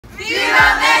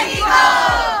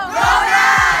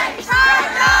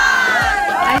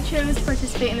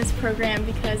participate in this program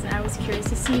because I was curious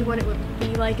to see what it would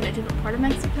be like in a different part of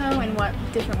Mexico and what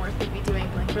different work we'd be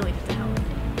doing like related to health.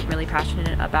 I'm really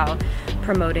passionate about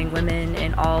promoting women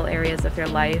in all areas of their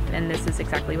life, and this is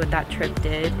exactly what that trip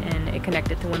did, and it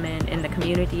connected to women in the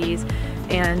communities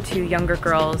and to younger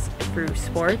girls through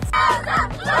sports.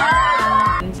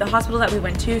 The hospital that we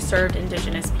went to served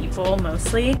Indigenous people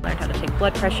mostly. I learned how to take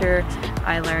blood pressure.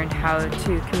 I learned how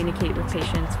to communicate with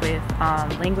patients with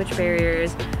language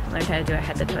barriers. I learned how to do a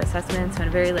head-to-toe assessment. So in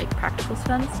a very practical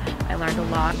sense, I learned a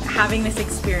lot. Having this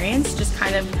experience just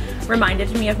kind of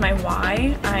reminded me of my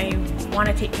why. I want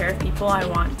to take care of people. I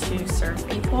want to serve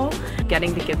people.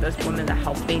 Getting to give those women the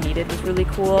help they needed was really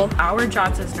cool. Our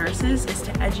jobs as nurses is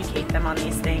to educate them on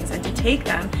these things and to take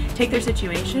their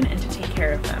situation and to take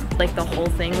care of them. Like the whole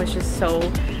thing was just so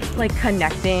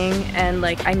connecting, and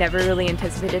I never really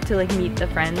anticipated to meet the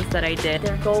friends that I did.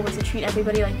 Their goal was to treat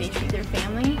everybody like they treat their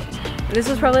family. This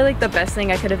was probably the best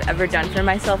thing I could have ever done for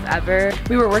myself ever.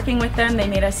 We were working with them. They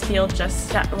made us feel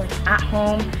just at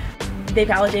home. They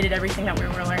validated everything that we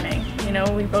were learning. You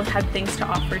know, we both had things to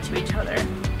offer to each other.